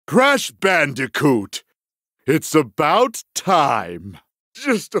Crash Bandicoot. It's about time.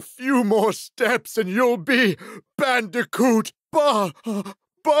 Just a few more steps and you'll be Bandicoot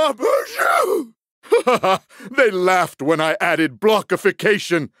They laughed when I added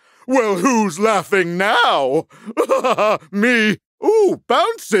blockification. Well, who's laughing now? Me. Ooh,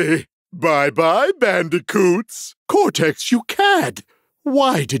 bouncy. Bye-bye, Bandicoots. Cortex, you cad.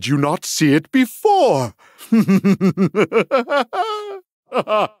 Why did you not see it before?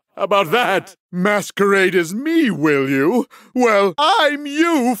 How about that? Masquerade as me, will you? Well, I'm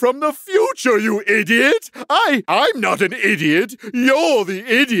you from the future, you idiot! I'm not an idiot! You're the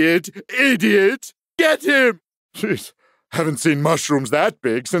idiot! Idiot! Get him! Jeez, haven't seen mushrooms that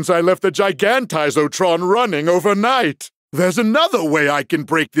big since I left the Gigantizotron running overnight. There's another way I can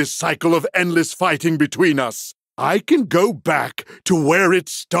break this cycle of endless fighting between us. I can go back to where it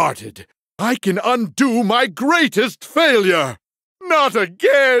started. I can undo my greatest failure. Not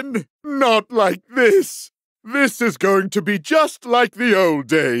again! Not like this! This is going to be just like the old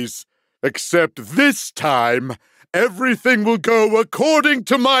days. Except this time, everything will go according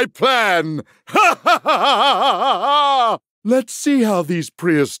to my plan! Ha ha ha ha! Let's see how these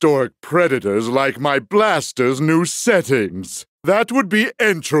prehistoric predators like my blaster's new settings. That would be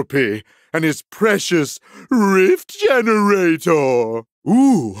entropy and his precious rift generator.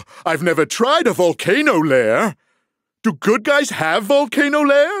 Ooh, I've never tried a volcano lair. Do good guys have volcano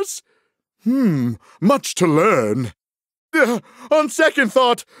lairs? Much to learn. On second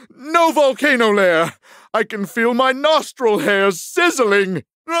thought, no volcano lair. I can feel my nostril hairs sizzling.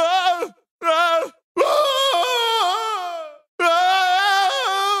 Ow!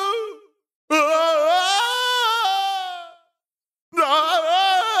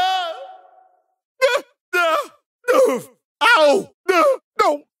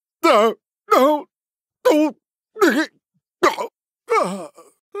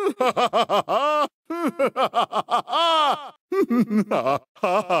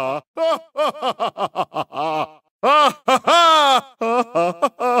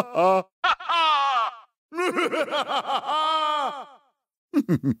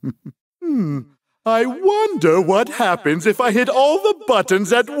 I wonder what happens if I hit all the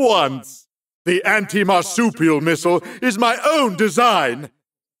buttons at once. The anti-marsupial missile is my own design.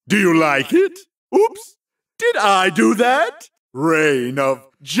 Do you like it? Oops, did I do that? Rain of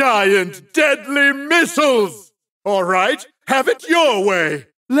giant deadly missiles! All right, have it your way.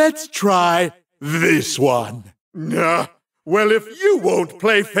 Let's try this one. Well, if you won't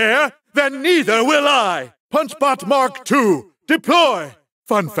play fair, then neither will I. PunchBot Mark II, deploy!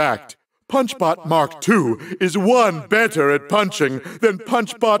 Fun fact, PunchBot Mark II is one better at punching than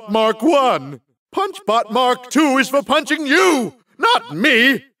PunchBot Mark I. PunchBot Mark II is for punching you, not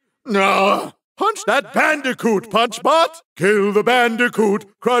me. Punch that bandicoot, PunchBot! Kill the bandicoot,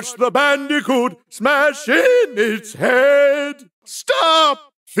 crush the bandicoot, smash in its head!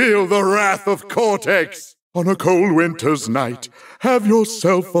 Stop! Feel the wrath of Cortex! On a cold winter's night, have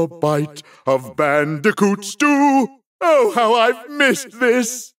yourself a bite of bandicoot stew! Oh, how I've missed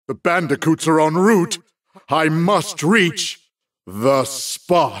this! The bandicoots are en route. I must reach the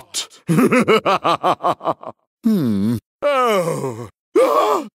spot. Oh.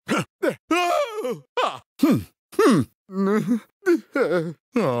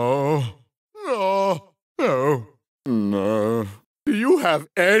 No. Do you have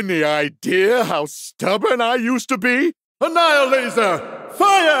any idea how stubborn I used to be? Annihilation!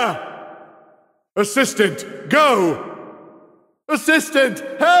 Fire! Assistant, go! Assistant,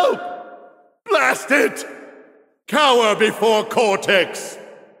 help! Blast it! Cower before Cortex!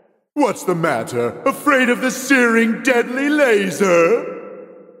 What's the matter? Afraid of the searing deadly laser?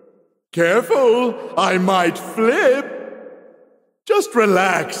 Careful, I might flip. Just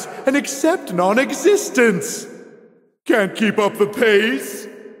relax and accept non-existence. Can't keep up the pace?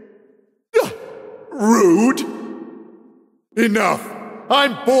 Rude. Enough.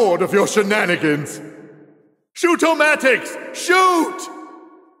 I'm bored of your shenanigans. Shoot-o-matics! Shoot!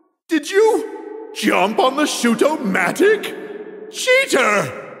 Did you jump on the shoot-o-matic? Cheater!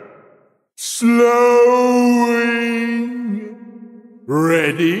 Slowing.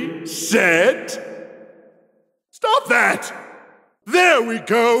 Ready, set. Stop that! There we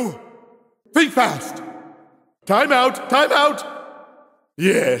go! Think fast! Time out, time out!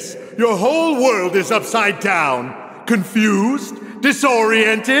 Yes, your whole world is upside down. Confused?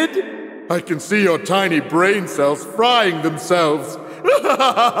 Disoriented? I can see your tiny brain cells frying themselves.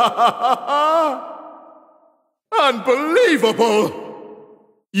 Unbelievable!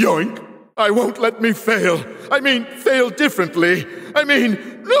 Yoink! I won't let me fail. I mean, fail differently.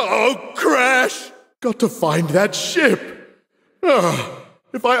 Oh, Crash! Got to find that ship.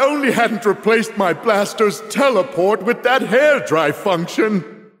 If I only hadn't replaced my blaster's teleport with that hairdry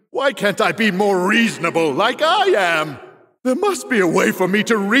function. Why can't I be more reasonable like I am? There must be a way for me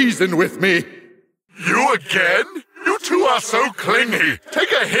to reason with me. You again? You two are so clingy.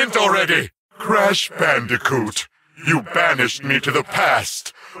 Take a hint already. Crash Bandicoot. You banished me to the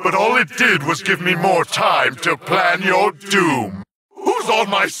past, but all it did was give me more time to plan your doom. Who's on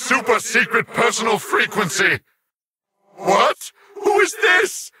my super-secret personal frequency? What? Who is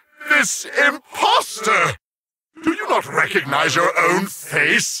this? This imposter? Do you not recognize your own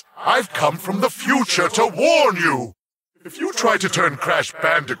face? I've come from the future to warn you. If you try to turn Crash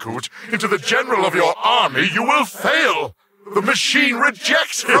Bandicoot into the general of your army, you will fail. The machine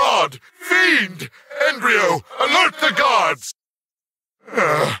rejects fraud. Fiend! Embryo, alert the guards!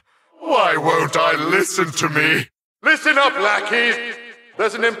 Why won't I listen to me? Listen up, lackeys!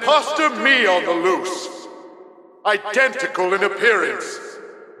 There's an imposter me on the loose. Identical in appearance.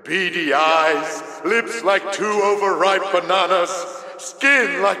 Beady eyes, lips like two overripe bananas,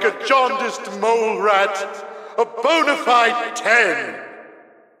 skin like a jaundiced mole rat, a bona fide 10.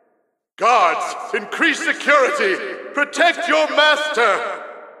 Guards, increase security! Protect your master!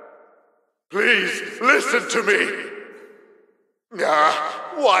 Please, listen to me!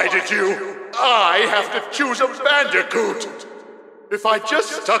 Why did I have to choose a bandicoot? If I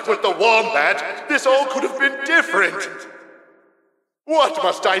just stuck with the wombat, this all could have been different. What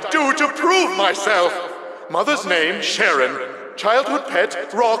must I do to prove myself? Mother's name, Sharon. Childhood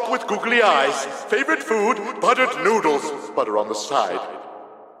pet, rock with googly eyes. Favorite food, buttered noodles. Butter on the side.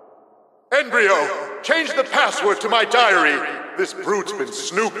 Embryo, change the password to my diary. This brute's been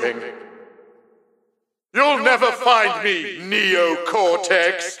snooping. You'll never find me,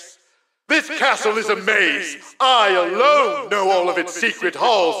 Neo-Cortex. This castle is a maze. I alone know all of its secret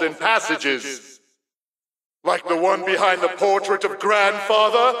halls and passages. Like the one behind the portrait of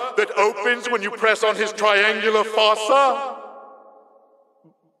Grandfather that opens when you press on his triangular fossa?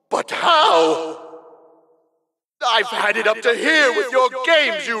 But how? I've had it up to here with your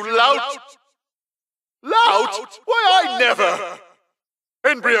games, you lout! Lout? Why, I never!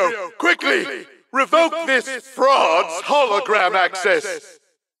 Embryo, quickly! Revoke this fraud's hologram access!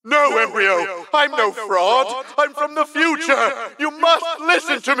 No, Embryo, I'm no fraud! I'm from the future! You must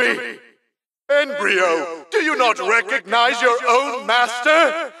listen to me! Embryo, do you not recognize your own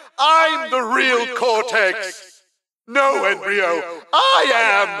master? I'm the real Cortex! No, Embryo,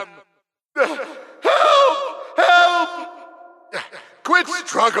 I am! Help! Help! Quit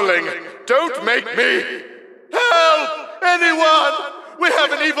struggling! Don't make me! Help! Anyone! We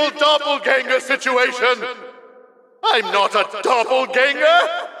have an evil doppelganger situation! I'm not a doppelganger!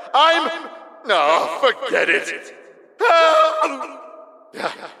 No, forget it! Help!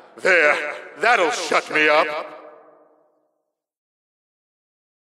 There, that'll shut me up.